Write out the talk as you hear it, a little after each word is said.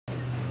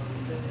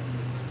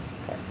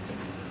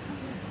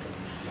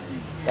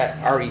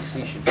That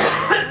REC should be.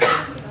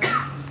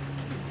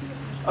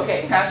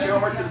 Okay, pass your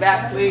homework to the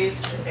back,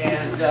 please.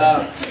 And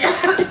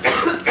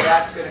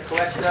that's going to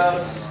collect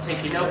those.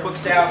 Take your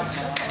notebooks out.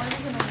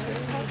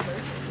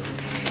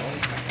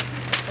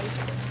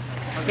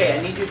 Okay,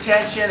 I need your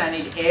attention. I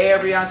need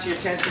every ounce of your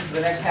attention for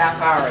the next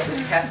half hour.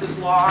 This Hess's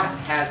law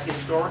has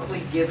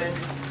historically given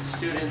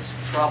students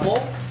trouble.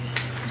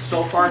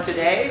 So far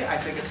today, I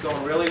think it's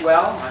going really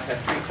well. I've had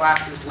 3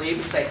 classes leave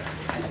and say,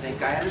 I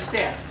think I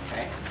understand.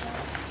 Okay?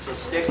 So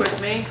stick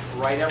with me,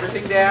 write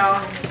everything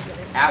down,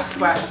 ask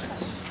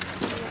questions.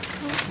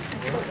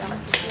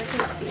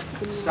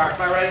 Start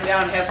by writing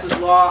down Hess's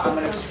law. I'm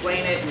going to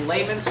explain it in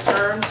layman's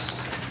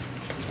terms.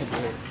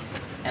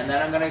 And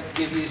then I'm going to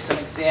give you some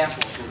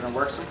examples. We're going to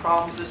work some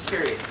problems this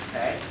period.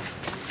 Okay?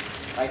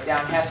 Write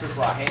down Hess's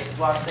law. Hess's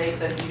law states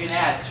that if you can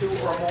add 2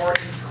 or more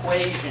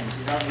equations,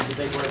 you don't need the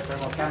big word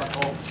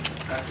thermochemical,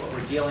 that's what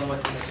we're dealing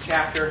with in this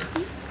chapter,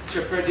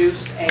 to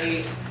produce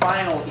a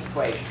final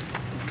equation,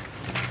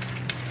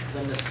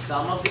 then the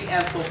sum of the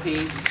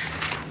enthalpies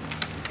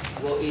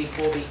will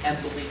equal the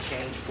enthalpy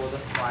change for the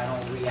final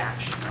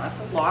reaction. Now that's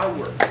a lot of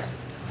words.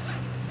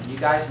 And you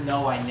guys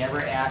know I never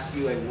ask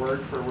you a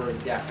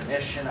word-for-word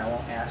definition. I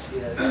won't ask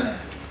you to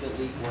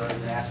delete words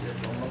and ask you to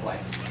fill in the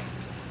blanks.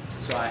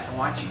 So I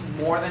want you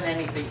more than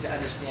anything to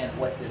understand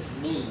what this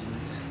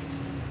means,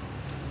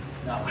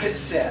 not what it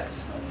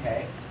says,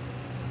 okay?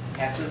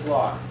 Hess's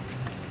law.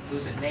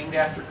 Who's it named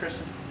after,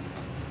 Kristen?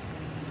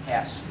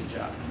 Hess, good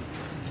job.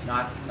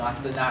 Not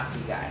the Nazi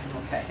guy,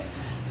 okay?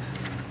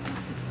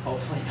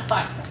 Hopefully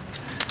not.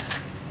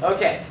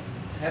 Okay,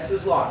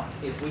 Hess's law.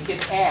 If we can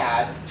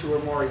add 2 or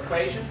more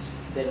equations,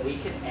 then we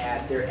can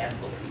add their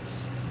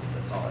enthalpies.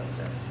 That's all it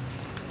says.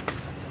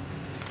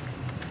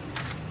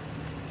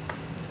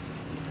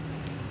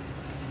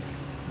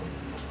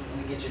 Let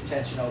me get your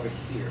attention over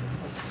here.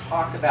 Let's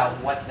talk about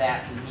what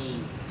that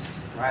means.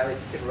 Riley,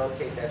 if you could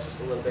rotate that just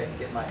a little bit and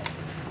get my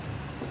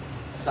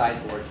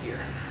sideboard here.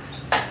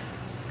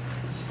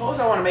 Suppose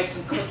I want to make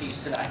some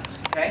cookies tonight,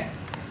 okay?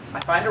 I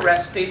find a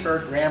recipe for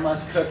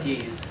Grandma's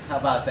Cookies. How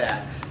about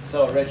that?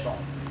 So original.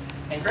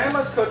 And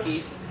Grandma's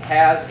Cookies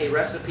has a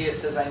recipe that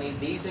says I need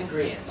these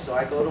ingredients. So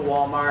I go to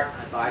Walmart,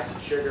 I buy some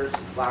sugar,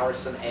 some flour,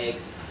 some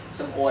eggs,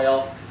 some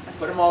oil. I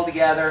put them all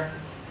together,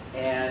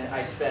 and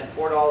I spend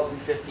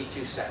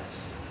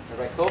 $4.52.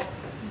 Everybody cool?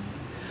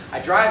 I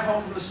drive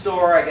home from the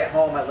store, I get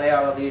home, I lay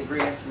out all the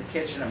ingredients in the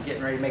kitchen, I'm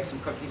getting ready to make some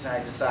cookies, and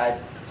I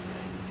decide,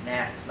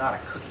 nah, it's not a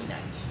cookie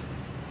night.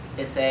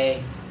 It's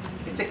a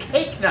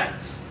cake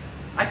night.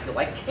 I feel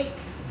like cake,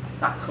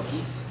 not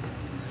cookies.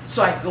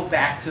 So I go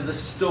back to the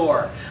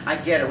store. I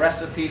get a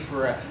recipe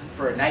for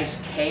a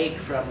nice cake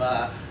from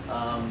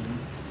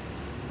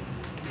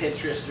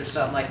Pinterest or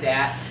something like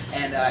that,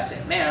 and I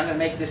say, man, I'm going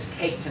to make this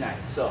cake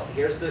tonight. So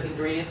here's the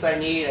ingredients I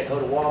need. I go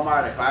to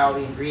Walmart, I buy all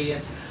the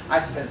ingredients. I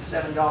spend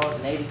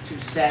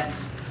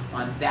 $7.82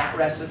 on that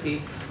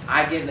recipe.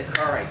 I get in the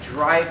car, I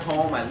drive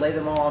home, I lay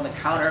them all on the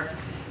counter,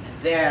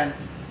 and then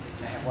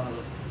I have one of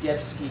those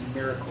Debski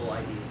miracle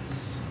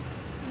ideas.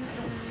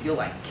 I don't feel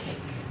like cake.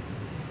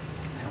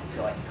 I don't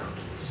feel like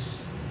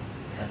cookies.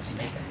 Let's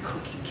make a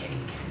cookie cake.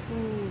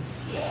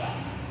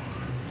 Yeah.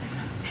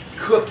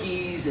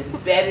 Cookies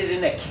embedded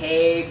in a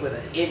cake with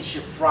an inch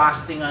of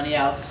frosting on the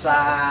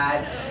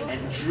outside,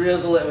 and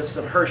drizzle it with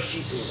some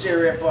Hershey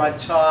syrup on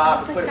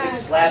top, put a big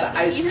slab of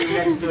ice cream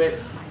next to it.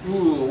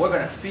 Ooh, we're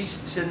going to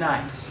feast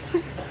tonight.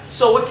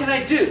 So what can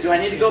I do? Do I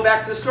need to go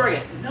back to the store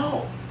again?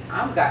 No.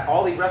 I've got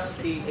all the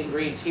recipe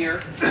ingredients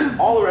here,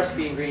 all the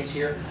recipe ingredients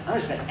here. I'm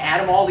just going to add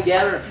them all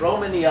together and throw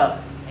them in the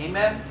oven.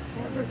 Amen?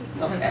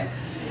 Okay.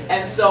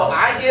 And so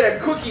I get a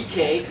cookie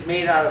cake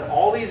made out of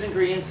all these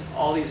ingredients,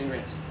 all these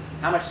ingredients.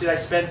 How much did I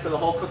spend for the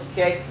whole cookie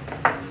cake?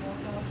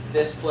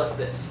 This plus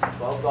this,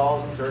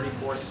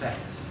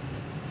 $12.34.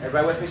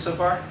 Everybody with me so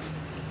far?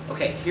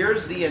 Okay,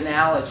 here's the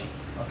analogy,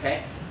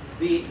 okay?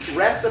 The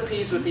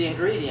recipes with the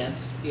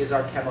ingredients is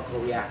our chemical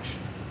reaction.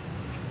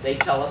 They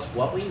tell us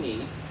what we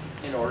need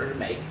in order to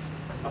make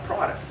a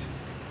product,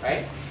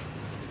 right?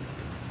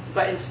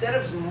 But instead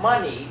of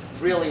money,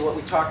 really what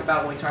we talk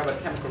about when we talk about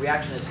chemical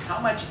reaction is how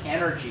much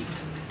energy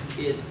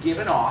is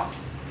given off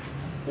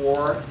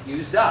or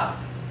used up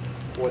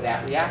for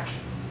that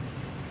reaction.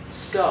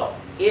 So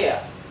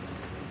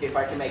if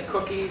I can make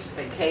cookies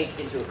and cake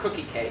into a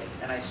cookie cake,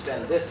 and I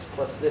spend this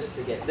plus this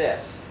to get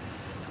this,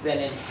 then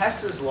in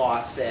Hess's law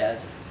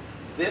says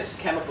this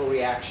chemical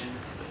reaction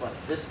plus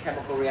this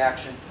chemical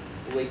reaction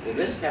will equal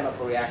this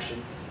chemical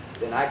reaction,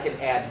 then I can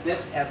add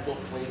this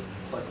enthalpy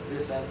plus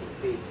this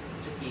enthalpy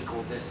to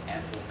equal this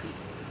enthalpy.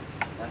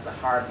 That's a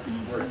hard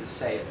word to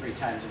say 3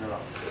 times in a row,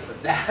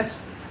 but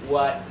that's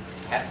what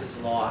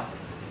Hess's law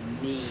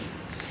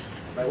means.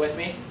 Everybody with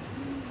me?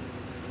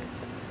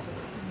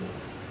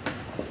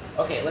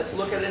 Okay, let's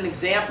look at an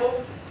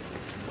example.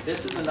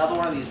 This is another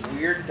one of these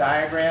weird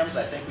diagrams.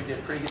 I think we did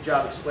a pretty good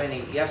job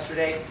explaining it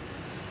yesterday.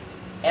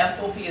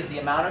 Enthalpy is the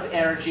amount of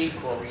energy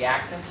for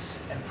reactants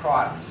and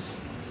products.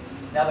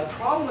 Now the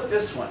problem with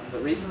this one, the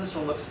reason this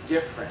one looks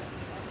different,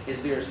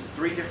 is there's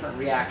 3 different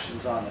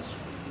reactions on this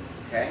one.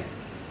 Okay?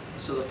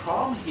 So the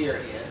problem here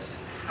is,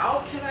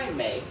 how can I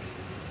make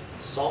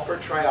sulfur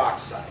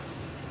trioxide?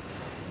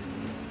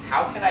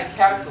 How can I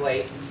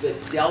calculate the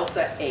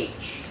delta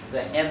H, the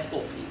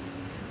enthalpy,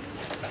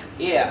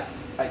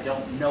 if I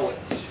don't know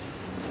it?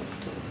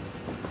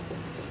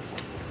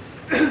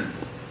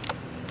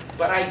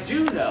 But I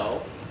do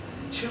know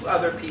two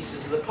other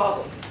pieces of the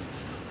puzzle.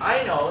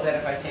 I know that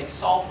if I take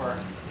sulfur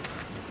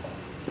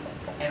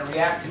and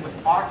react it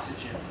with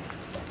oxygen,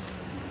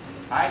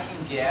 I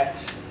can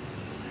get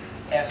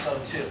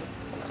SO2.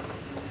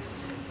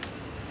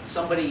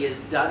 Somebody has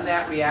done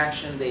that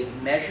reaction, they've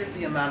measured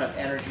the amount of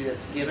energy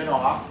that's given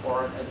off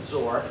or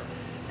absorbed,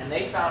 and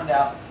they found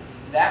out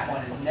that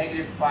one is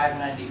negative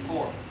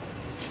 594.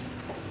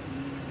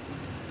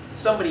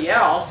 Somebody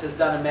else has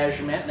done a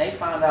measurement and they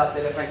found out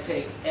that if I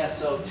take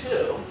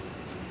SO2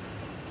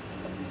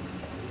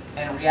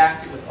 and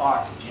react it with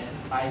oxygen,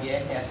 I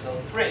get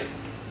SO3.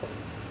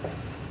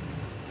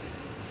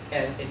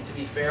 And to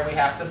be fair, we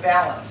have to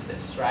balance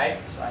this,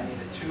 right? So I need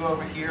a 2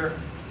 over here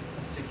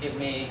to give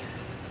me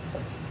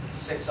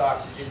 6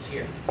 oxygens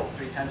here.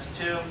 3 times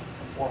 2,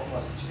 4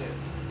 plus 2.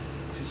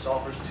 2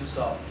 sulfurs, 2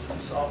 sulfurs, 2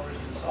 sulfurs,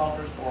 2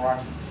 sulfurs, 4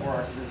 oxygens, 4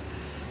 oxygens.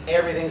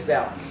 Everything's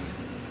balanced.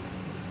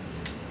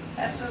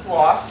 Hess's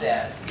law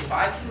says if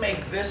I can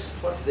make this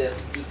plus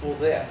this equal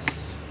this,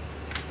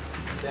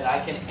 then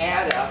I can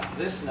add up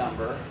this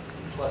number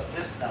plus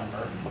this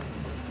number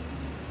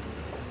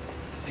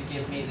to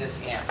give me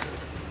this answer.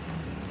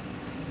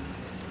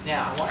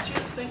 Now, I want you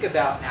to think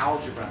about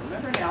algebra.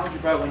 Remember in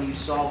algebra when you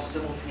solve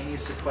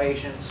simultaneous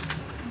equations,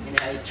 you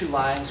had 2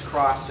 lines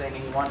crossing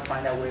and you want to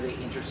find out where they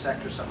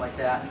intersect or something like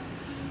that?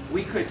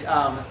 We could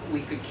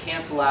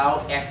cancel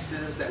out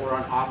x's that were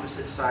on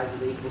opposite sides of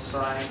the equal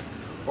sign,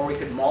 or we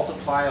could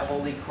multiply a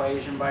whole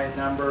equation by a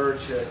number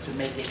to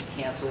make it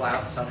cancel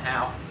out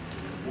somehow.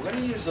 We're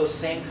going to use those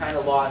same kind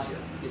of laws here.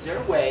 Is there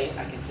a way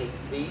I can take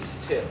these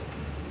two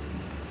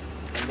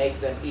and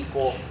make them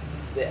equal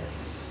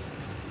this?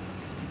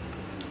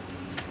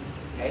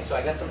 Okay, so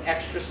I got some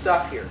extra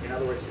stuff here. In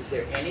other words, is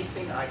there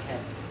anything I can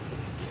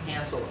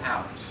cancel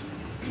out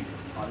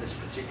on this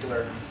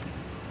particular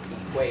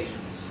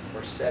equations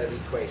or set of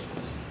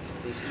equations?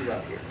 These two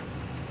up here.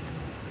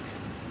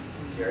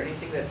 Is there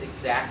anything that's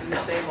exactly the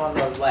same on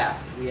the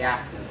left,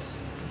 reactants,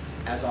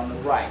 as on the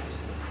right,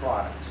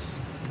 products?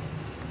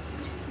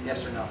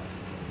 Yes or no?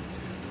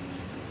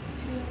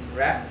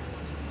 Correct?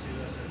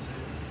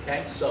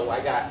 Okay, so I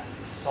got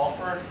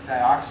sulfur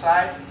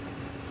dioxide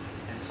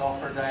and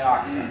sulfur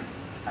dioxide.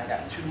 I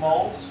got 2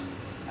 moles.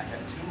 I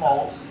got 2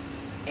 moles.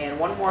 And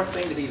one more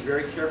thing to be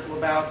very careful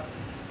about,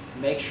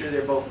 make sure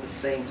they're both the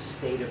same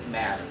state of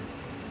matter.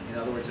 In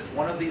other words, if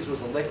one of these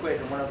was a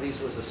liquid and one of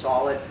these was a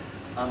solid,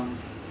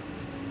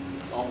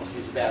 almost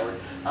use a bad word,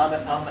 I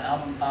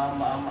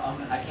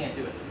can't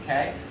do it,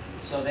 okay?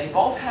 So they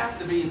both have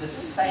to be the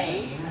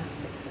same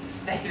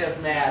state of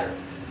matter.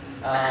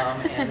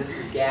 And this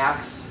is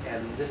gas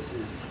and this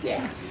is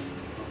gas,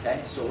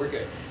 okay? So we're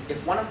good.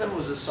 If one of them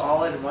was a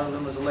solid and one of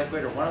them was a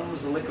liquid, or one of them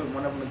was a liquid and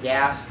one of them a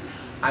gas,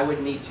 I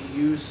would need to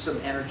use some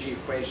energy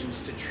equations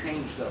to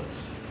change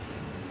those.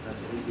 That's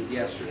what we did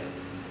yesterday.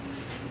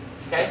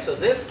 Okay, so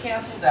this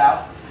cancels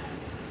out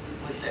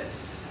with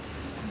this.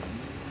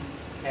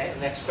 Okay, the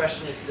next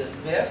question is, does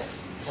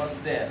this plus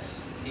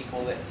this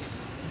equal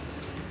this?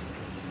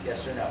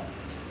 Yes or no?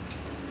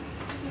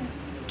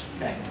 Yes.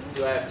 Okay,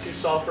 do I have 2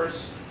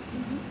 sulfurs?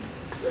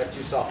 Do I have 2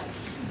 sulfurs?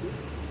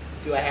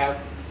 Do I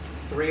have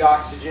 3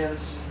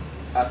 oxygens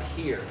up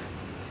here?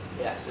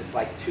 Yes, it's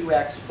like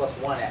 2x plus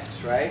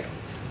 1x, right?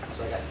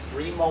 So I got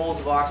 3 moles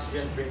of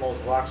oxygen, 3 moles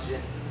of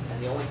oxygen,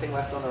 and the only thing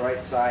left on the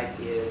right side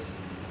is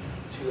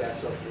 2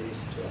 SO3s,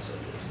 2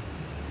 SO3s.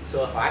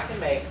 So if I can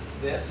make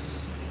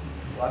this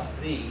plus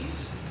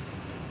these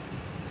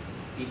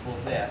equal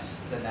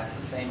this, then that's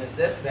the same as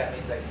this. That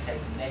means I can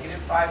take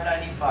negative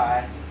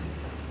 595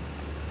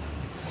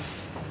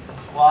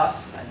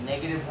 plus a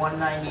negative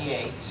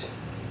 198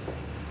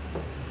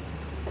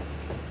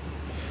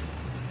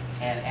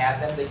 and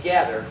add them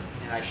together,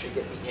 and I should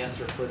get the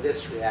answer for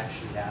this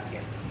reaction down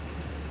here.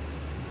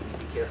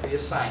 Be careful your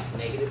signs.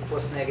 Negative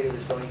plus negative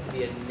is going to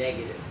be a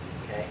negative,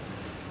 okay?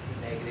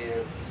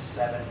 Negative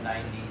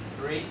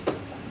 793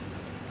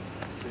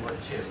 or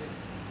 2.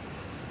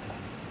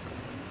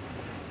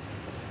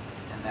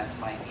 And that's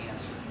my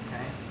answer,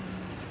 okay?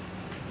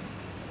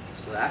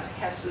 So that's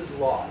Hess's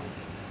law.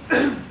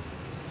 Is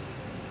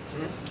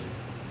it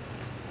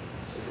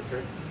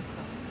 3?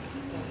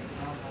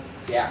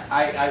 Yeah,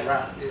 I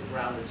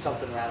rounded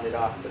something rounded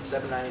off, but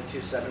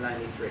 792,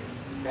 793,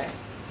 okay?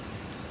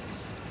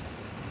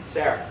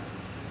 Sarah.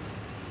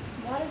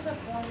 What is the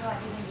formula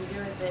even to do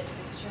with it?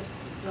 It's just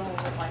dealing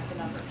with like the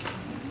numbers,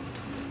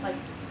 like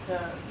the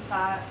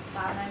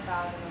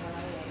 595 and the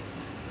 198.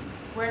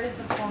 Where does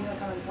the formula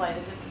come into play?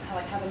 Does it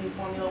like have a new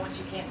formula once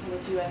you cancel the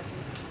 2 s?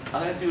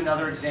 I'm going to do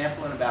another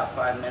example in about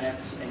 5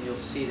 minutes, and you'll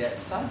see that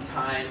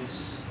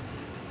sometimes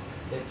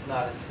it's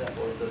not as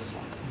simple as this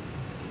one.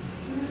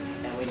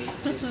 And we need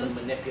to do some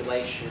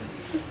manipulation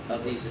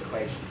of these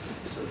equations.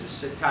 So just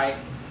sit tight.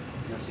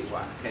 You'll see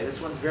why. Okay, this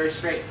one's very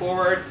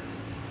straightforward.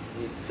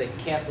 It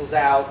cancels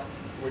out.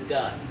 We're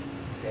done.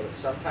 Okay, but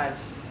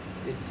sometimes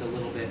it's a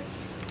little bit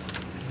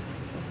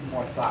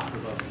more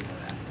thought-provoking than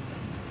that.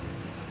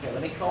 Okay,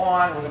 let me go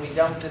on. We're going to be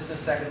done with this in a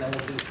second, then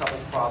we'll do a couple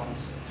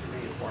problems to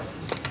reinforce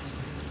this.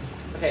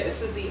 Okay,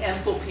 this is the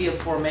enthalpy of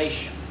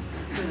formation.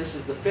 This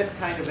is the 5th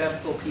kind of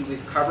enthalpy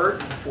we've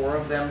covered, 4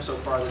 of them so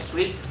far this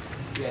week.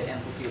 We had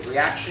enthalpy of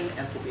reaction,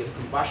 enthalpy of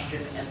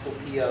combustion,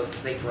 enthalpy of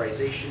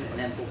vaporization,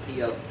 and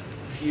enthalpy of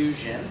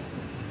fusion.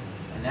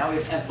 And now we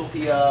have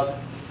enthalpy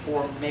of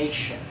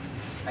formation.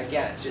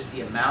 Again, it's just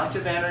the amount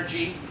of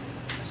energy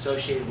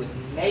associated with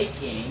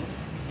making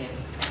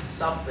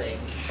something,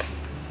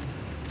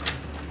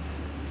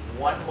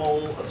 1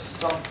 mole of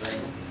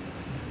something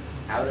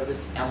out of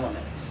its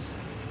elements.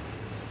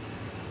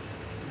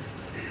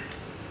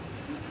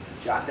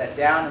 Jot that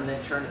down and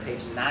then turn to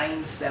page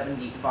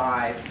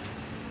 975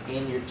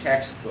 in your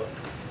textbook.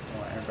 I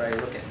want everybody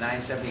to look at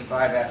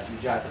 975 after you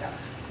jot it down.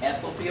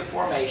 Enthalpy of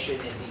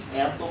formation is the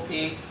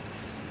enthalpy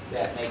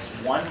that makes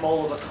 1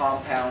 mole of a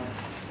compound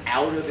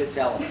out of its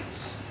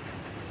elements.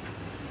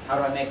 How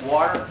do I make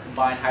water?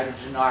 Combine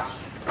hydrogen and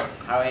oxygen.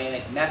 How do I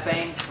make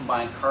methane?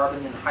 Combine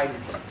carbon and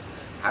hydrogen.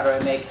 How do I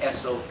make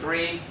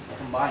SO3?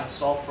 Combine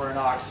sulfur and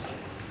oxygen.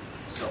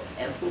 So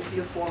enthalpy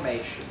of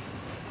formation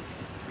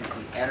is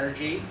the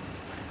energy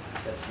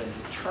that's been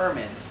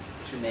determined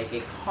to make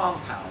a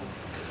compound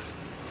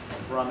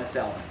from its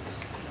elements.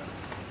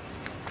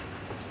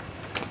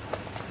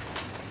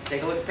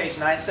 Take a look at page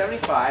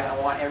 975. I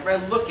want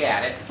everybody to look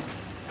at it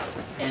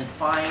and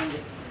find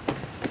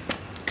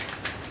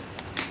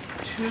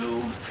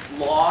 2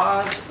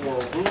 laws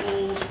or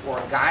rules or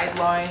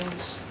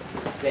guidelines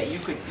that you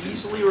could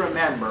easily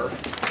remember.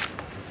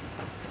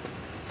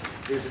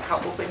 There's a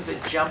couple things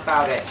that jump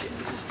out at you.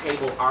 This is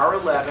table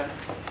R11,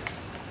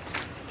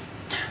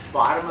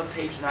 bottom of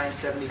page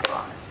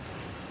 975.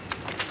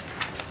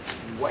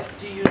 What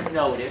do you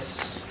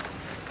notice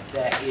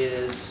that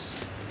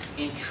is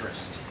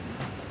interesting?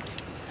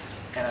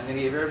 And I'm going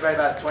to give everybody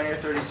about 20 or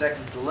 30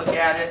 seconds to look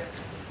at it,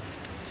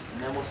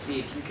 and then we'll see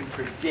if you can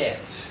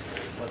predict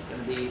what's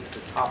going to be at the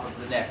top of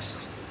the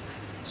next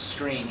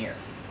screen here.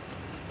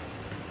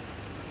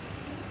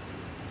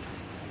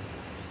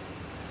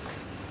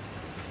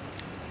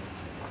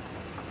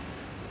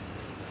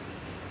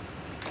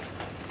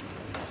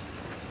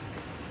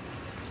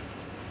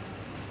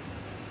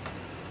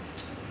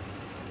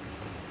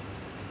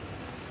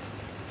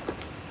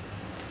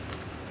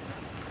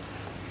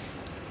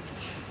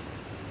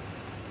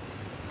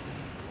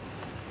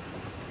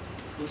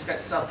 Who's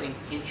got something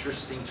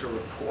interesting to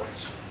report?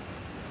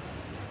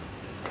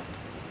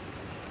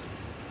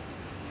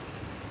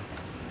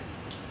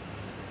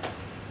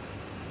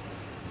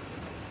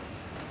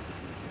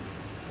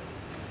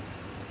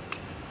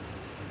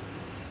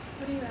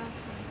 What are you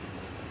asking?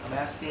 I'm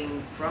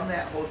asking, from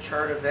that whole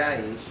chart of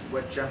values,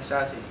 what jumps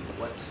out to you?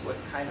 What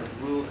kind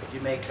of rule could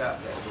you make up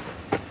that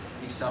would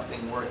be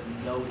something worth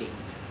noting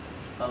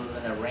other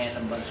than a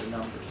random bunch of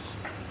numbers?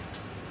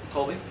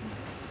 Colby?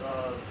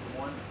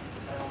 One,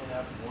 I only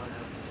have one. I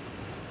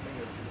think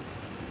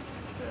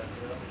it's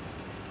 0.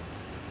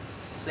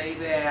 Say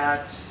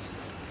that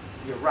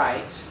you're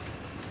right.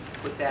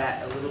 Put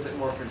that a little bit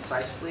more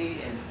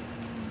concisely in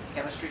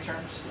chemistry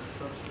terms. The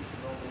substance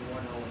with only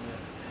one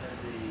element has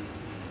a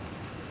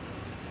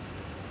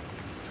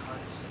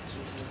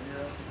concentration of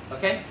 0.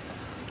 Okay?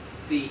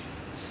 The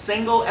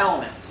single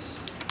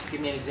elements.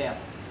 Give me an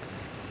example.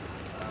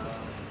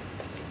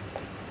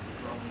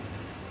 Bromine.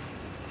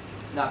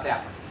 Not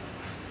that one.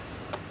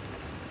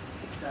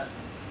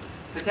 Potassium.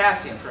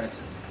 Potassium, for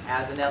instance,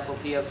 has an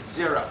enthalpy of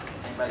 0.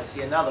 Anybody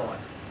see another one?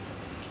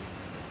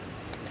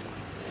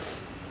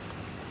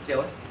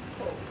 Taylor?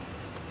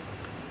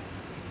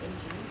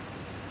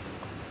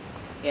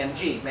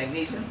 Mg,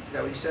 magnesium, is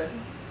that what you said?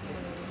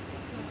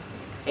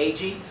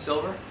 Ag,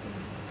 silver?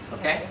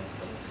 Okay.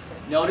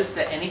 Notice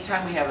that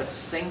anytime we have a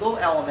single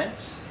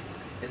element,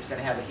 it's going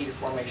to have a heat of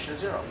formation of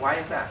 0. Why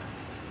is that?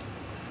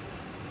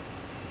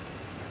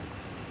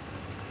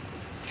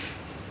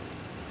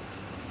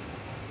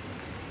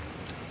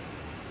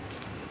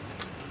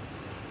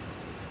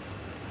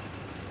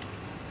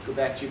 Go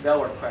back to your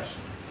bellwether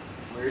question.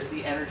 Where's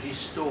the energy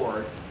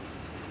stored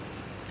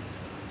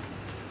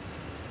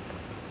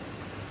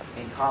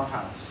in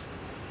compounds?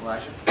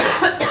 Elijah?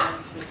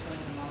 It's between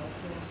the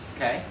molecules.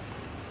 Okay.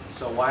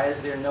 So why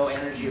is there no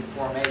energy of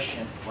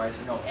formation? Why is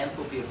there no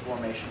enthalpy of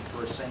formation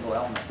for a single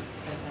element?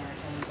 Because there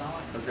aren't any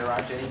bonds. Because there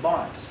aren't any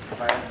bonds.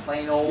 If I have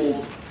plain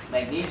old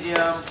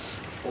magnesium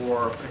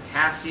or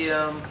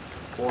potassium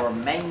or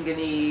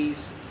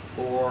manganese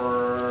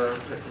or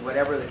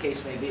whatever the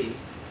case may be,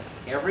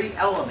 every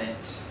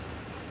element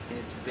in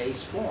its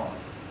base form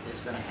is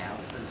going to have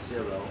a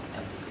 0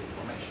 enthalpy of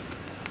formation.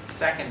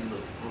 Second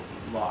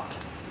law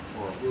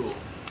or rule.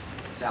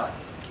 Sally?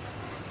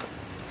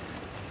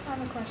 I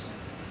have a question.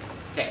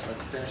 Okay,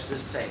 let's finish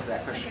this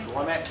that question for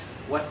 1 minute.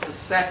 What's the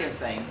second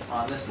thing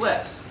on this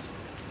list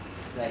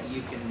that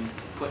you can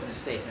put in a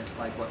statement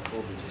like what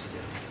Colby just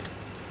did?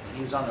 And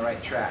he was on the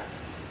right track.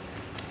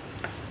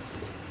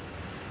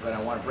 but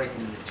I want to break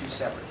them into two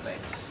separate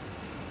things.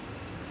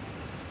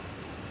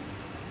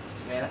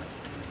 Savannah?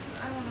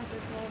 I don't know what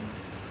they're called.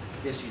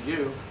 Yes, you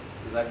do,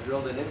 because I've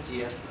drilled it into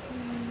you.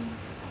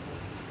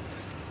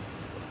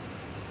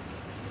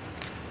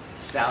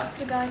 Sally?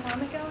 The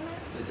diatomic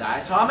elements? The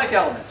diatomic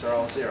elements are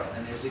all 0,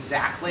 and there's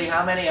exactly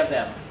how many of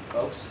them,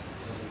 folks?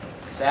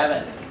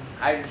 7.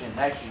 Hydrogen,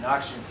 nitrogen,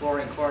 oxygen,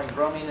 fluorine, chlorine,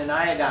 bromine, and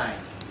iodine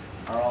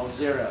are all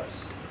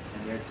 0s,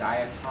 and they're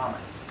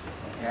diatomics,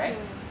 okay?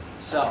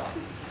 So,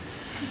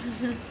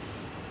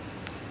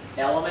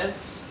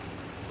 elements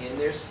in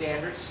their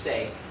standard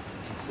state,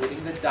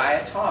 including the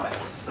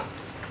diatomics,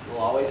 will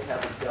always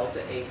have a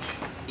delta H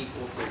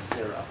equal to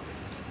 0.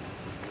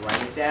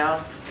 Write it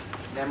down,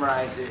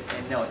 memorize it,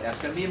 and know it. That's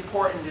going to be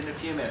important in a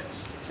few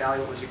minutes. Sally,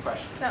 what was your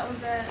question? That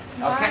was it.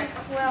 Okay.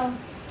 Well,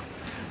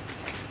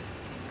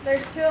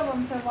 there's 2 of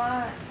them, so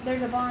why?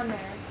 There's a bond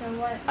there, so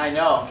what? I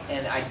know,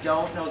 and I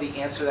don't know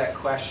the answer to that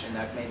question.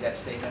 I've made that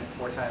statement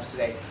 4 times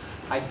today.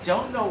 I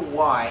don't know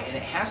why, and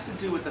it has to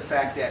do with the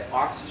fact that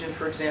oxygen,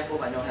 for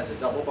example, I know has a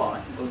double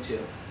bond, O2.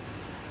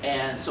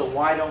 And so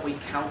why don't we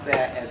count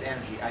that as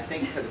energy? I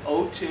think because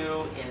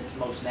O2 in its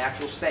most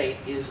natural state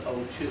is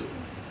O2.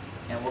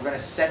 And we're going to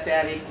set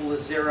that equal to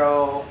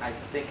 0. I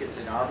think it's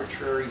an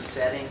arbitrary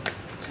setting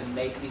to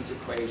make these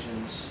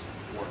equations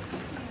work.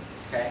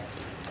 Okay?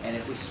 And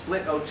if we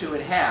split O2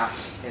 in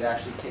half, it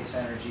actually takes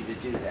energy to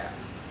do that,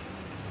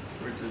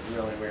 which is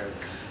really weird.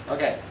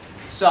 Okay,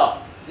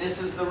 so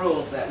this is the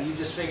rules that you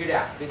just figured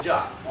out. Good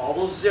job. All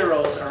those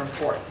zeros are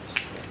important.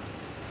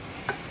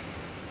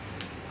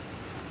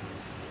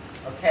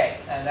 Okay,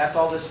 and that's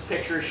all this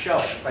picture is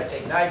showing. If I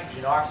take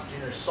nitrogen,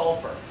 oxygen, or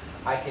sulfur,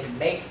 I can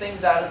make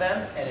things out of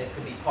them, and it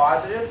could be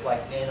positive,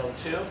 like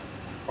NO2,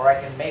 or I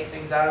can make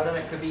things out of them,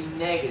 it could be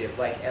negative,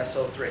 like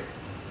SO3.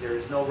 There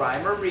is no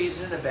rhyme or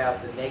reason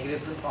about the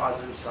negatives and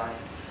positive sign.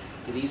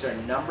 These are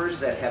numbers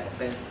that have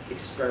been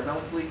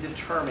experimentally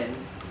determined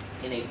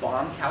in a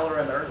bomb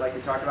calorimeter, like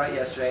we talked about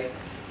yesterday,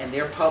 and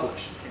they're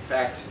published. In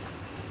fact,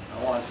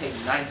 on page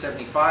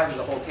 975 is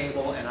a whole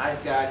table, and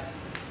I've got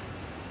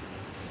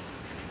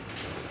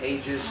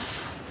pages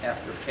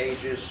after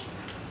pages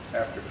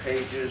after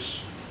pages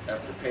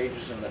after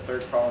pages, and the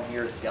third column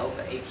here is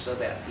delta H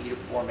sub F, heat of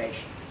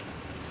formation.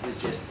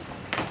 It's just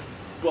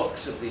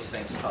books of these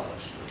things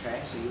published, okay?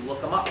 So you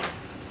look them up.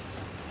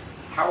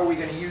 How are we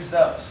going to use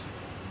those?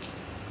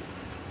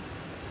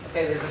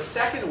 Okay, there's a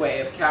second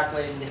way of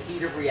calculating the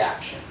heat of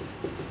reaction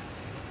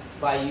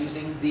by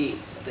using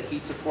these, the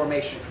heats of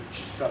formation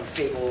from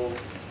table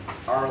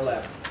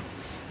R11.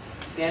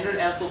 Standard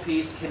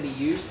enthalpies can be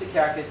used to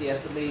calculate the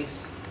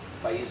enthalpies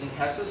by using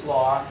Hess's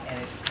law,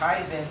 and it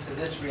ties into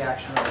this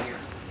reaction right here.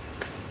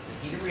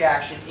 The heat of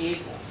reaction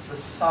equals the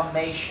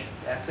summation.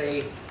 That's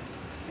a,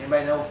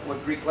 anybody know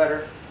what Greek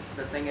letter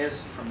that thing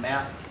is from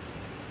math?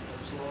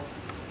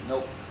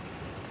 Nope.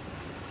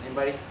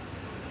 Anybody?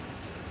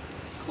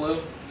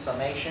 Clue?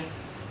 Summation?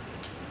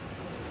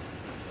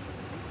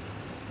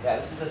 Yeah,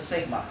 this is a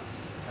sigma.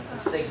 That's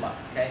a sigma,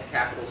 okay?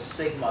 Capital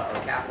sigma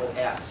or capital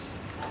S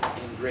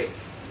in Greek.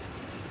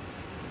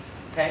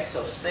 Okay,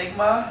 so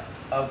sigma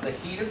of the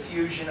heat of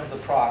fusion of the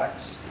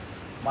products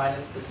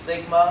minus the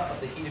sigma of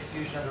the heat of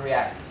fusion of the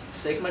reactants.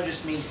 Sigma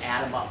just means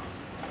add them up.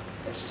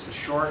 It's just a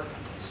short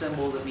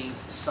symbol that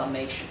means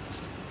summation.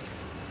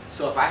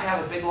 So if I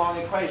have a big long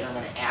equation, I'm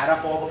going to add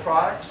up all the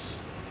products,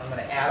 I'm going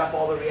to add up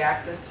all the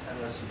reactants, and I'm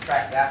going to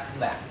subtract that from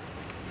that.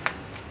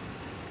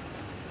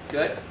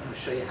 Good? I'm going to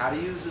show you how to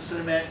use this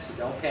in a minute, so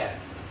don't panic.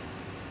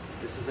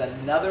 This is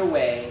another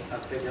way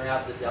of figuring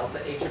out the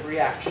delta H of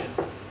reaction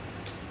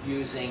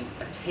using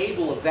a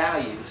table of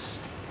values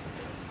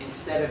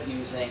instead of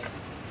using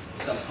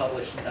some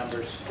published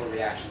numbers for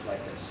reactions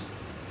like this.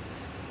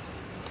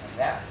 And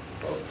that,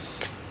 folks,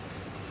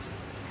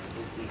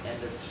 is the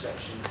end of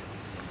section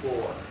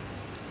 4.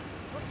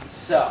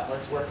 So,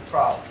 let's work the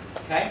problem,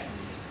 okay?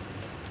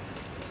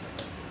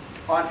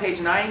 On page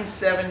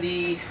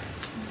 970,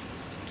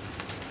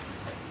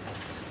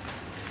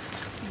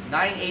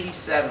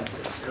 987,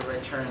 please.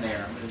 Everybody turn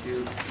there. I'm going to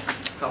do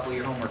a couple of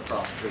your homework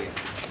problems for you.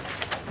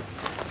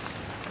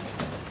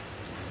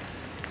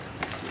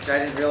 Which I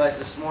didn't realize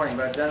this morning,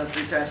 but I've done them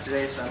 3 times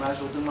today, so I might as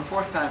well do them a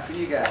 4th time for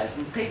you guys.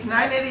 And page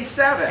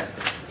 987,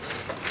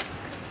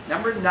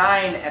 number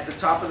 9 at the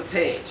top of the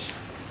page.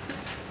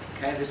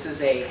 Okay, this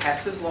is a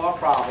Hess's law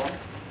problem,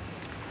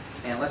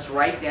 and let's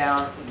write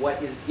down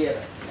what is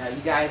given. Now,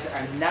 you guys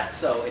are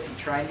nutso if you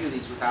try and do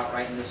these without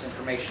writing this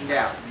information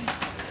down.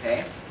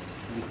 Okay,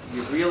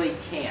 you really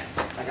can't.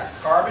 I got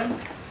carbon,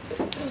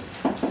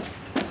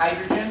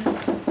 hydrogen,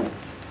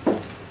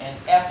 and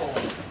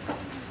ethylene.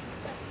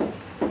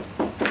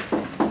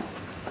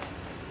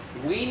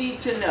 We need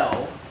to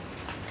know,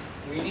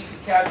 we need to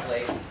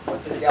calculate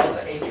what the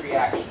delta H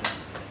reaction is.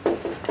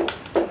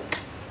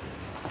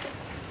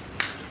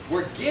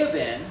 We're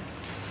given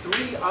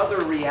 3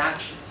 other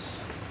reactions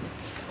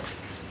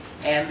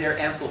and their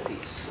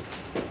enthalpies.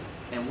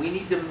 And we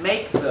need to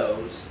make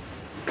those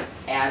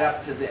add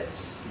up to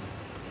this.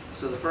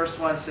 So the first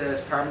one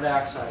says carbon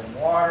dioxide and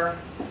water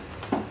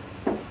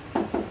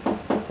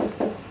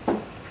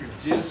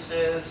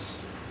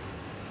reduces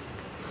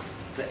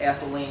the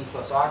ethylene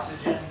plus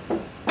oxygen.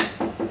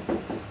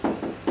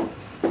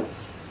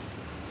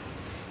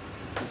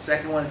 The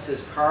second one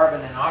says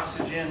carbon and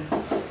oxygen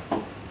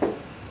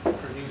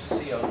produce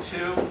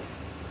CO2. The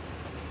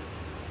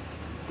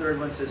third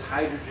one says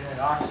hydrogen and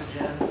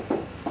oxygen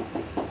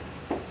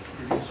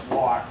produce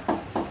water.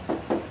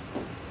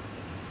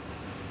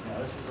 Now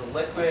this is a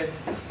liquid,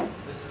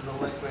 this is a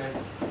liquid.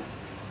 I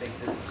think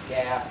this is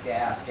gas,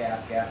 gas,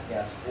 gas, gas,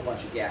 gas, a whole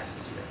bunch of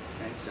gases here,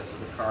 okay, except for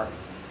the carbon.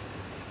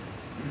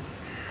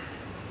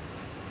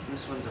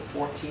 This one's a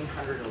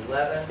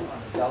 1411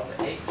 on the delta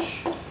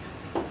H.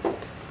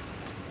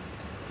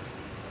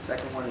 The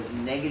second one is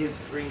negative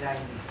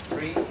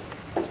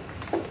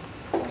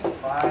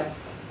 393.5.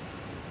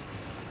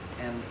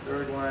 And the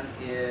third one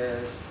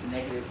is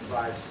negative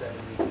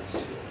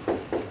 572.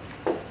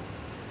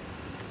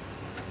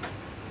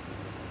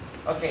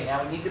 Okay,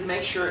 now we need to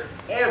make sure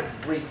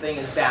everything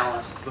is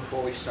balanced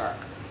before we start.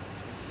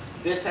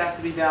 This has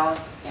to be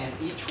balanced, and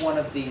each one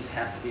of these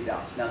has to be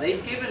balanced. Now,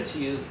 they've given to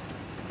you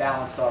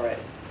balanced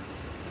already,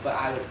 but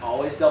I would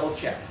always double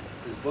check,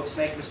 because books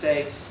make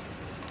mistakes,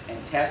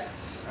 and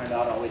tests are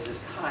not always as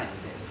kind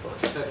as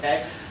books,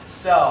 okay?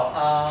 So,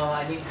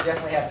 I need to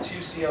definitely have 2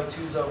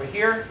 CO2s over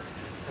here,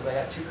 because I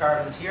got 2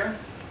 carbons here.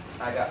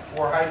 I got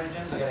 4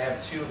 hydrogens, I'm going to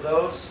have 2 of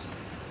those,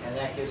 and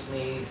that gives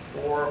me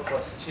 4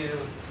 plus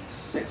 2,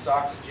 6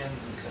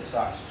 oxygens and 6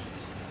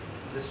 oxygens.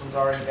 This one's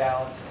already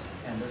balanced,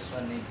 and this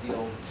one needs the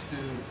old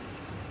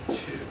 2,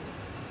 2,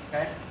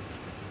 okay?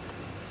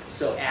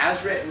 So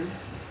as written,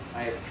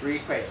 I have 3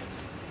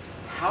 equations.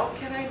 How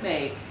can I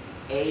make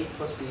A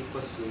plus B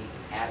plus C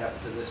add up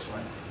to this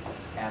one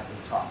at the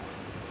top?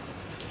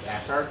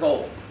 That's our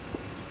goal.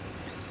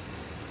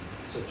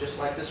 So just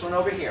like this one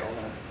over here, we're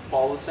going to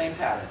follow the same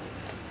pattern.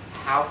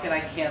 How can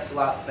I cancel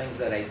out things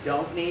that I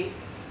don't need,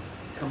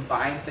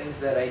 combine things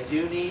that I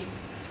do need,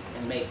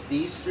 and make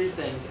these 3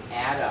 things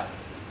add up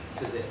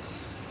to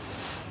this?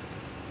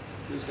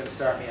 Who's going to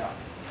start me off?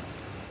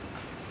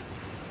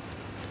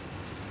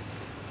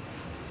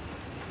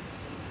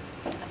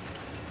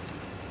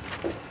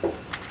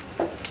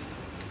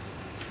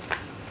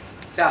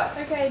 Sally.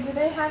 Okay, do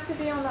they have to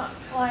be on the,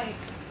 like,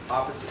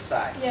 Opposite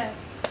sides.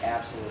 yes.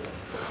 Absolutely.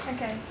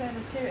 Okay, so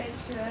the 2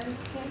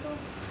 H2O's cancel?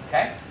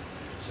 Okay?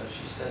 So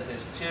she says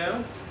there's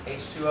 2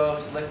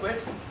 H2O's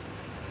liquid,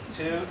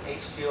 2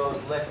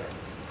 H2O's liquid.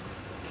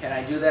 Can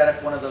I do that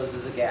if one of those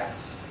is a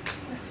gas?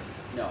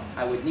 No.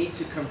 I would need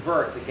to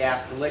convert the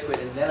gas to liquid,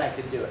 and then I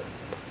could do it.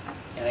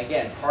 And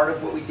again, part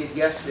of what we did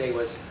yesterday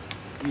was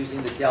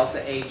using the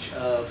delta H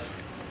of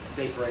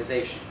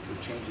vaporization to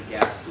change a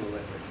gas to a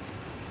liquid.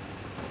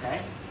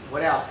 Okay?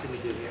 What else can we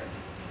do here?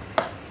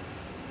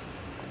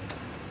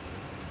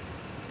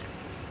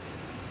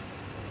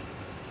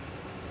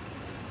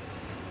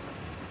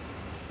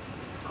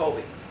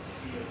 Colby.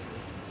 CO2.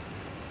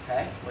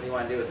 Okay? What do you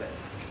want to do with it?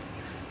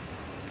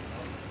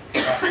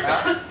 Cross it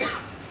out.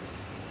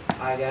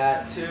 I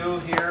got 2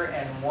 here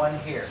and 1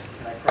 here.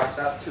 Can I cross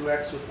out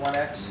 2x with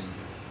 1x?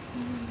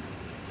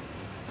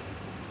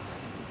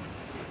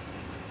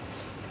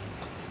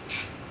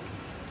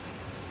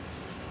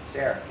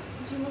 Sarah.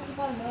 Did you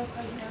multiply the middle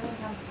equation everyone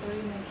times 3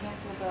 and then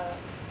cancel the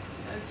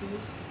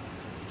O2s?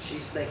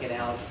 She's thinking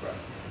algebra,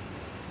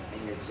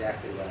 and you're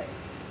exactly right.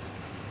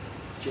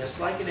 Just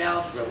like in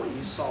algebra, when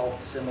you solve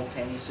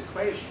simultaneous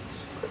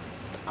equations,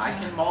 I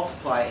can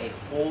multiply a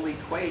whole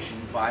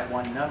equation by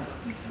one number,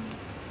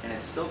 and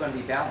it's still going to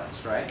be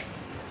balanced, right?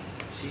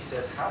 She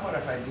says, how about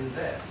if I do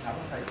this? How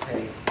about if I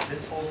take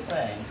this whole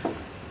thing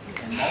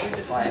and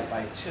multiply it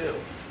by 2?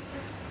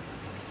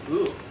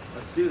 Ooh,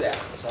 let's do that.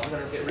 So I'm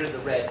going to get rid of the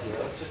red here.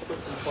 Let's just put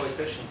some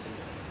coefficients in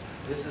here.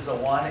 This is a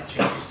 1, it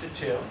changes to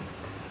 2.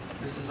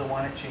 This is a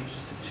 1, it changes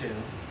to 2.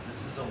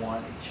 This is a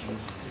 1, it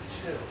changes to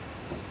 2.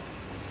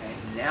 Okay,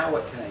 now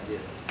what can I do?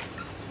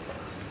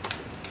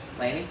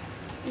 Laney?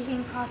 You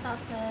can cross out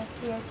the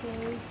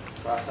CO2s.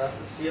 Cross out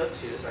the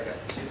CO2s. I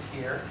got 2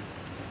 here,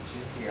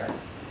 2 here.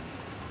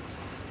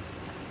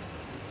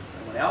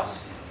 Someone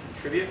else?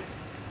 Contribute?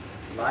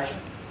 Elijah?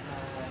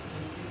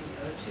 Can you do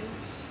the O2s?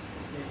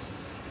 Because there's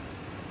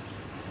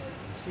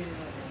the 2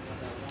 and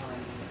the 1.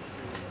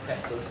 Okay,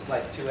 so this is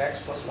like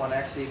 2x plus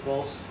 1x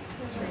equals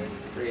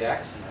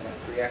 3x, and I got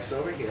 3x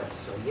over here.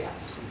 So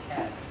yes, we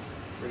can.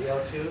 3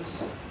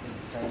 O2s is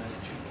the same as 2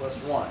 plus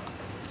 1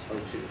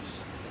 O2s.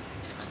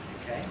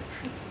 Okay?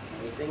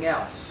 Anything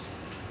else?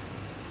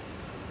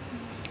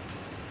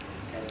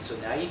 Okay, so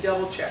now you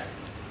double check.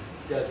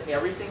 Does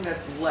everything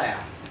that's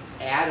left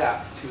add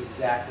up to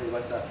exactly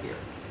what's up here?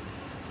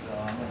 So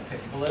I'm going to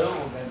pick blue.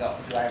 We're going to go.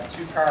 Do I have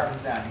 2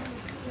 carbons down here?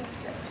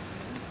 Yes.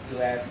 Do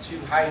I have 2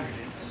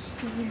 hydrogens?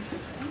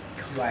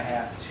 Do I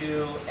have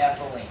 2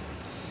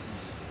 ethylenes?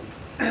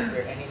 Is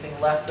there anything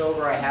left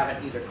over I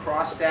haven't either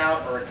crossed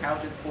out or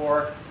accounted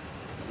for?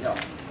 No.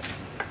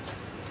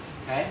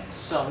 Okay,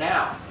 so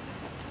now,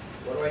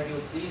 what do I do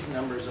with these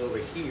numbers over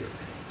here?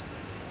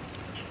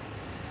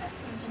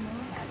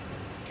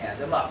 Add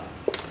them up.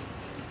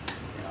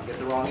 And I'll get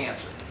the wrong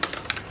answer.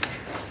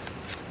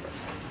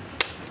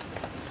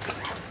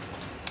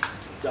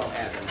 don't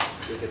add them up.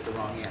 You'll get the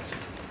wrong answer.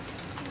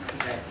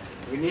 Okay?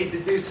 We need to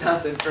do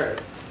something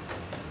first.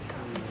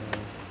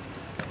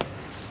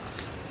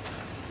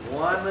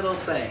 One little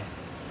thing.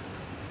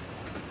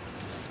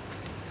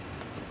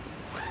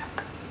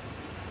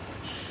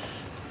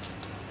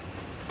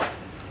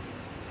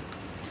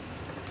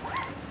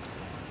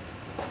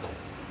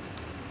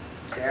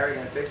 Sarah, you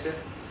gonna fix it?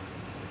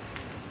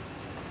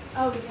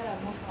 Oh, you gotta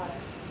multiply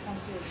it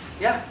times 2.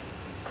 Yeah.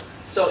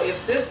 So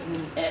if this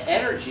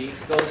energy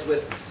goes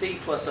with C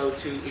plus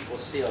O2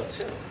 equals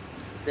CO2,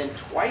 then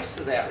twice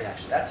of that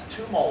reaction, that's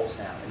 2 moles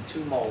now, and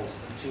 2 moles,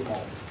 and 2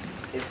 moles.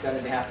 It's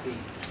going to have to be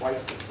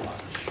twice as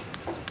much.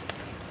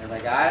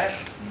 Everybody got it?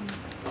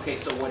 Okay,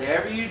 so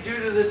whatever you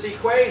do to this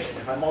equation,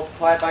 if I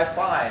multiply it by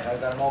 5,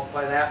 I've got to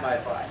multiply that by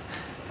 5.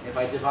 If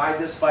I divide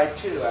this by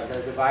 2, I've got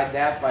to divide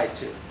that by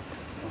 2.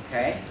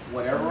 Okay?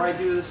 Whatever I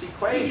do to this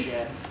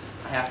equation,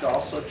 I have to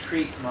also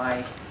treat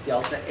my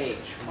delta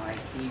H, my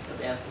heat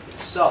of enthalpy.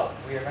 So,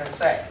 we are going to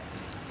say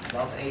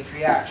delta H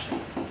reaction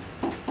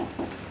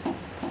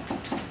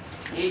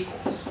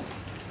equals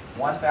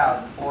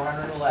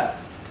 1,411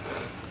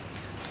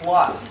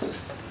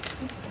 plus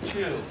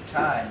 2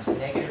 times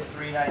negative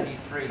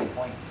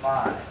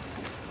 393.5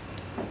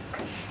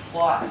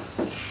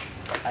 plus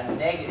a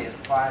negative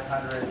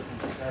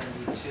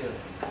 572.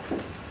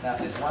 Now,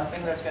 if there's one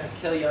thing that's going to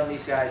kill you on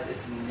these guys,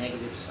 it's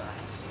negative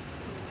signs.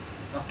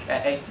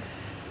 Okay?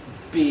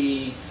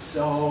 Be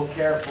so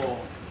careful.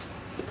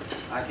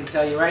 I can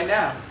tell you right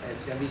now,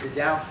 it's going to be the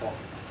downfall.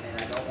 And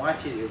I don't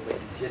want you to, but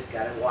you just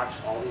got to watch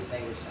all these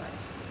negative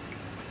signs.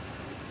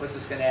 What's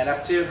this going to add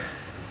up to?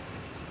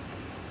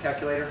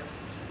 Calculator?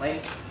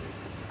 Lainey?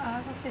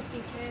 I'll go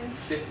 52.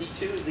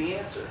 52 is the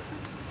answer.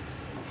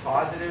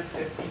 Positive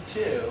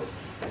 52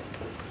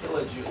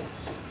 kilojoules.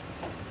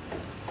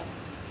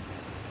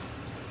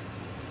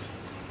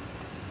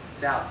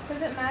 Sally?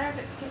 Does it matter if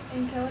it's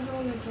in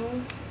kilojoules or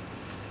joules?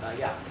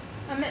 Yeah.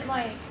 I meant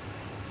like,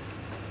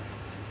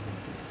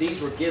 These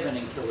were given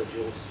in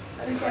kilojoules.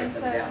 I didn't okay, write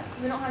them so down.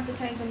 we don't have to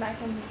change them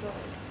back into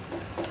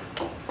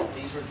joules.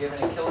 These were given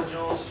in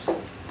kilojoules.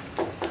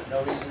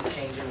 No reason to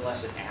change it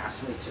unless it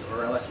asked me to,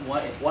 or unless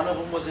if one of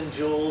them was in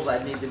joules,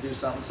 I'd need to do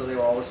something so they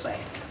were all the same.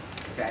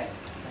 Okay?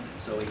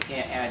 So we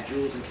can't add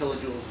joules and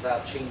kilojoules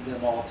without changing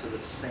them all to the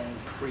same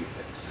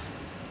prefix,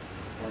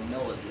 or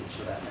millijoules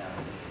for that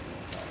matter.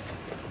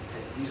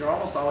 Okay. These are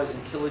almost always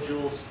in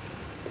kilojoules.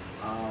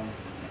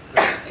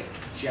 Because a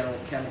general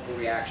chemical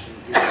reaction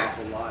gives off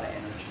a lot of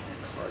energy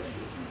as far as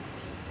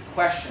joules.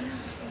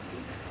 Questions?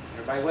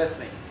 Everybody with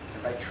me?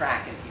 Everybody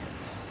tracking here?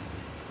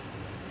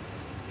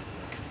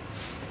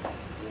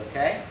 You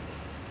okay?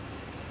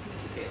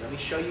 Okay, let me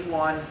show you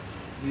one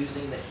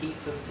using the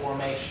heats of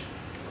formation.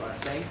 We're on the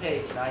same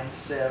page,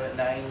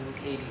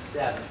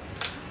 987,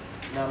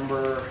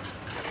 number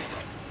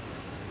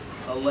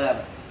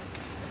 11.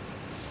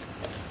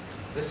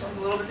 This one's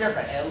a little bit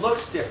different, and it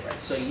looks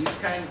different, so you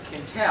kind of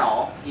can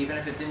tell, even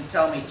if it didn't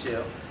tell me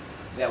to,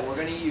 that we're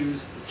going to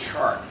use the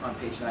chart on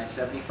page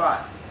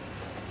 975.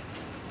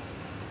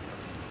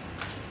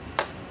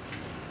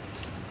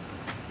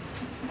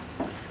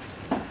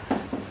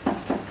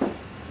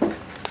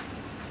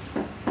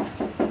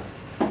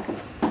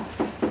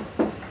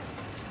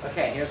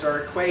 Okay, here's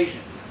our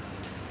equation.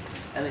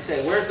 And they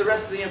say, where's the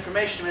rest of the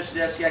information, Mr.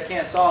 Debski? I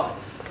can't solve it.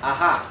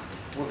 Aha.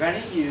 We're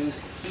going to use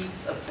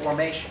heats of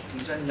formation.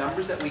 These are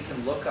numbers that we can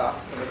look up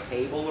from a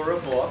table or a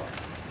book,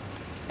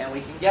 and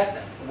we can get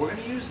them. We're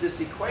going to use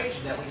this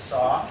equation that we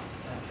saw a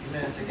few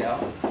minutes ago,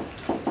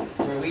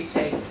 where we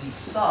take the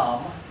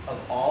sum of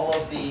all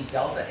of the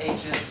delta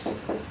H's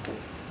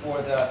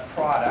for the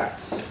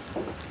products,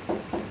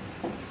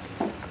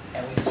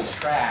 and we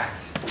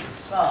subtract the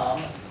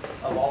sum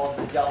of all of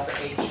the delta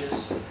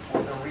H's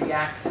for the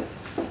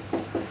reactants.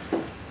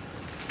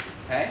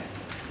 Okay?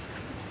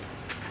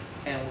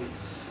 And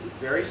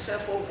very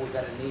simple, we're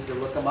going to need to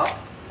look them up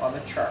on the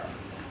chart.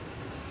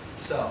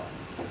 So,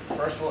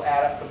 first we'll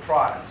add up the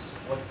products.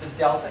 What's the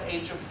delta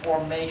H of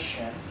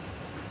formation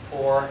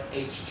for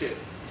H2?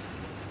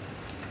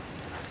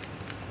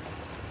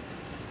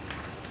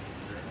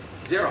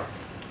 0.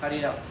 How do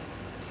you know?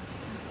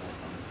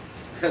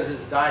 Because it's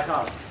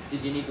diatomic.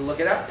 Did you need to look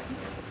it up?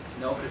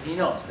 No, because he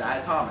knows.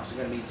 Diatomics are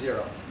going to be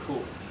 0.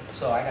 Cool.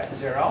 So I got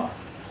 0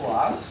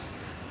 plus,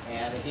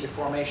 and the heat of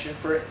formation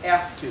for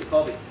F2.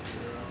 Colby.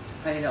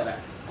 How do you know that?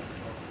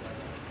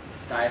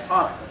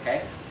 Diatomic,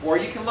 okay? Or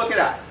you can look it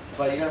up,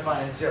 but you're going to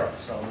find it's 0.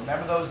 So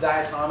remember those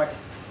diatomics,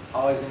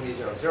 always going to be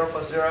 0. 0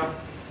 plus 0,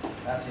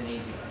 that's an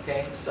easy one,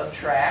 okay?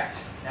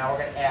 Subtract. Now we're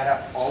going to add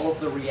up all of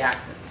the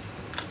reactants.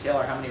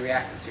 Taylor, how many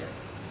reactants here?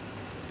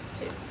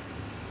 2.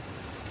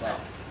 Well,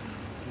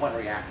 1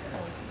 reactant.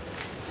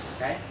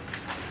 Okay?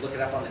 Look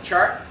it up on the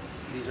chart.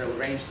 These are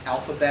arranged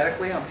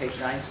alphabetically on page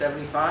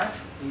 975.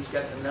 He's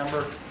got the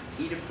number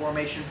heat of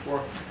formation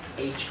for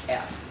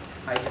HF.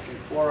 Hydrogen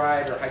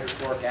fluoride or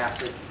hydrochloric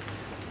acid,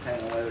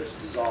 depending on whether it's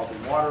dissolved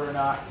in water or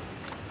not.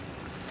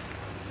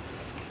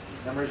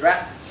 Number is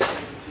wrapped.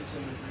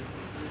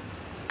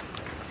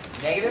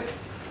 Negative?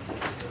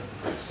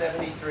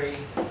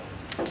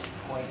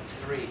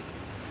 73.3.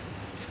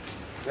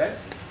 Good?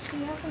 Do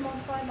you have to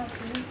multiply by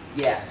 2?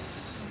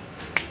 Yes.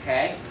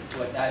 Okay.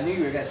 What, I knew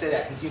you were going to say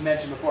that because you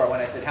mentioned before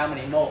when I said how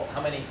many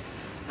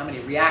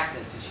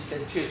reactants, and she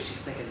said 2.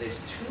 She's thinking there's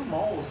 2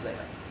 moles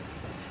there.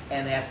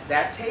 And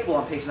that table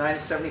on page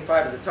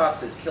 975 at the top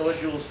says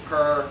kilojoules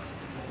per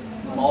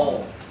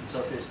mole. And so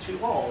if there's 2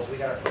 moles, we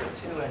got to put a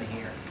 2 in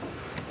here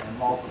and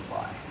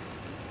multiply.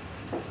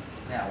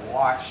 Now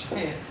watch.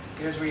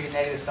 Here's where your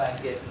negative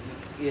signs get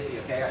iffy.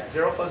 Okay, I got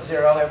 0 plus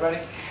 0, everybody?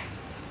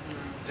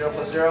 0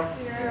 plus 0?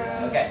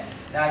 0. Okay,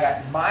 now I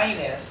got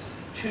minus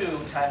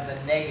 2 times a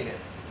negative.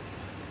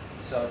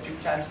 So 2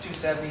 times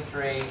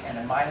 273 and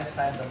a minus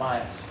times a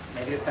minus.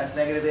 Negative times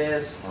negative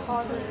is?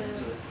 Positive.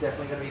 So it's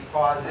definitely going to be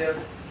positive.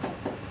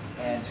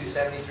 And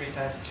 273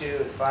 times 2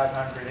 is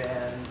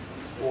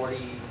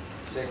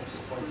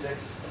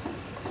 546.6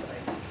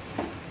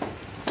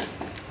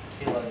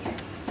 kilojoules.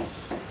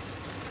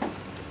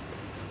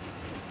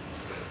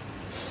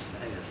 I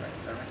think that's right.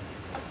 Is that right?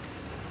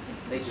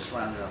 They just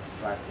rounded up to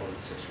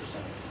 546 for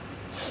some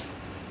reason.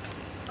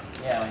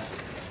 Yeah, I see.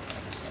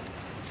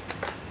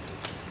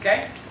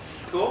 Okay,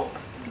 cool?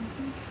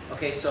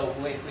 Okay, so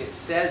if it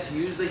says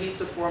use the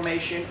heats of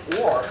formation,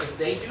 or if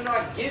they do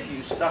not give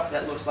you stuff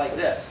that looks like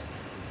this,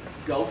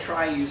 go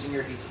try using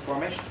your heats of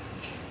formation.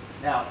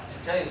 Now, to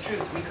tell you the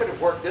truth, we could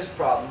have worked this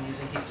problem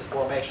using heats of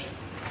formation.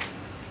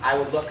 I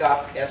would look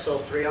up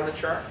SO3 on the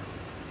chart.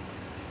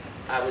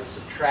 I would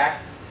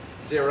subtract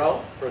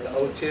 0 for the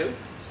O2,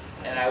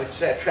 and I would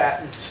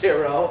subtract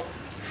 0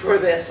 for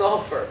the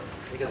sulfur,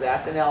 because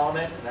that's an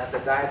element, and that's a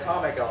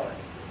diatomic element.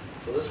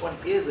 So this one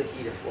is a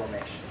heat of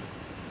formation.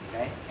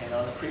 Okay? And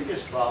on the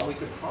previous problem, we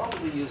could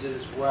probably use it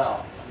as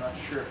well. I'm not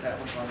sure if that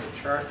was on the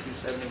chart,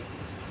 270,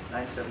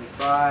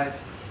 975.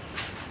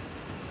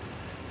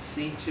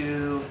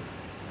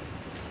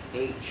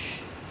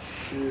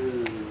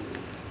 C2H2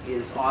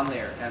 is on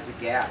there as a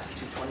gas,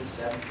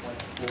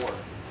 227.4.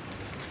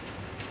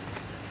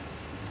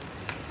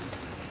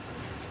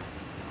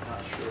 I'm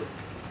not sure.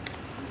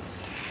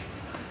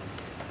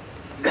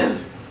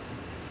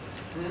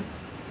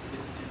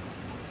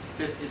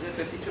 Is it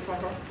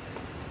 52.4?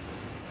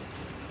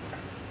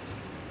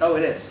 Oh,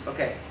 it is.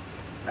 Okay.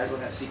 I was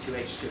looking at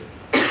C2H2.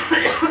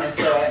 And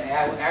so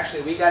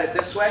actually we got it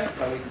this way,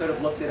 but we could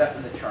have looked it up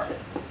in the chart.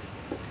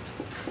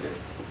 Good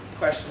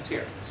questions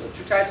here. So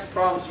 2 types of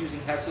problems using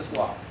Hess's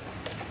law.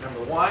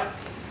 Number 1,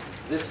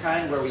 this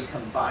kind where we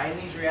combine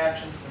these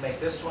reactions to make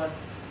this one,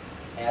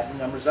 add the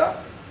numbers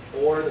up,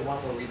 or the one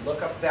where we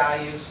look up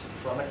values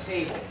from a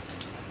table.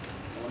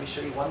 And let me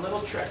show you one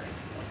little trick,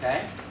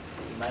 okay,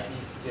 that you might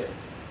need to do.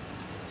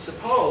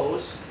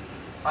 Suppose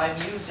I'm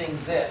using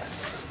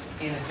this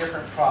in a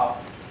different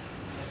problem.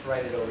 Let's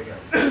write it over here.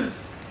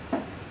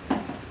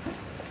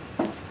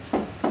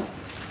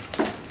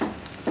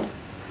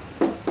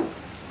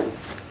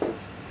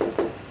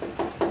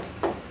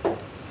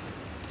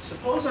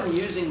 Suppose I'm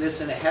using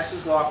this in a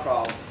Hess's law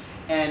problem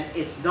and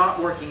it's not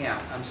working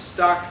out. I'm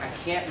stuck. I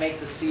can't make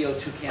the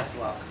CO2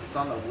 cancel out because it's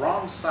on the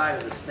wrong side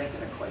of the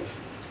stinking equation.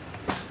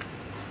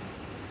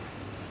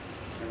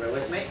 Everybody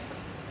with me?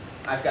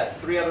 I've got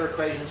 3 other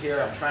equations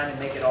here. I'm trying to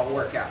make it all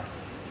work out.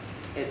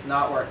 It's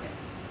not working.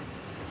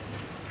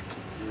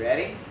 You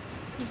ready?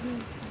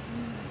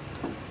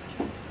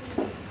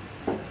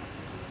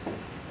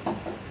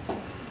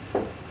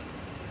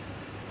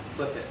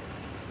 Flip it.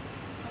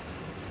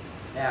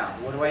 Now,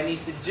 what do I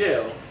need to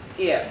do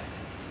if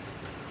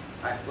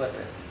I flip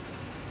it?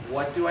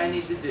 What do I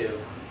need to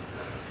do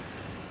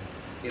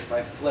if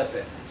I flip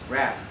it?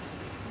 Raph.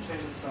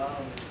 Change the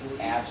sign.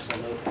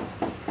 Absolutely.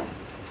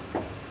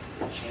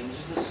 It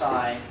changes the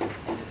sign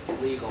and it's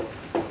legal.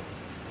 You're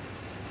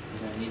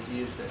going to need to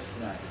use this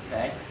tonight,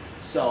 okay?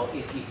 So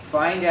if you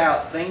find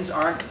out things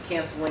aren't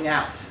canceling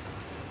out,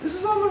 this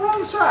is on the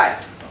wrong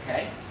side,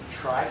 okay?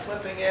 Try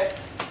flipping it,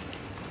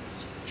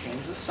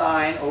 change the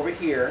sign over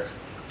here,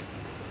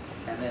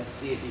 and then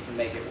see if you can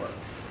make it work.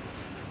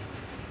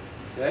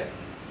 Good?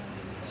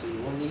 So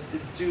you will need to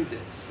do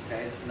this,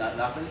 okay? It's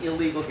nothing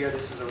illegal here.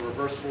 This is a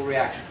reversible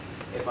reaction.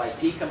 If I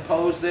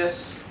decompose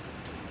this,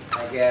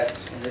 I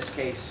get, in this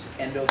case,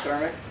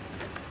 endothermic.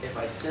 If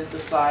I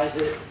synthesize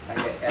it, I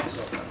get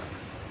exothermic.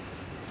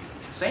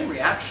 Same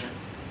reaction.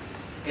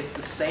 It's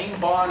the same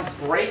bonds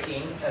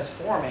breaking as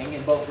forming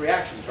in both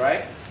reactions,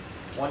 right?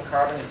 1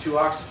 carbon and 2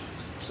 oxygens.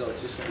 So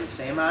it's just going to be the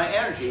same amount of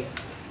energy,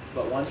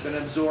 but one's going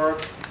to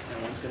absorb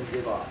and one's going to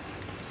give off.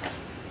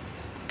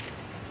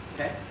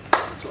 Okay?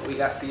 That's what we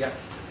got for you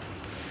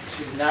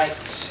tonight.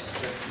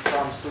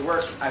 Problems to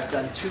work. I've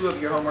done 2 of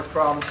your homework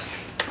problems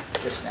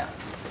just now.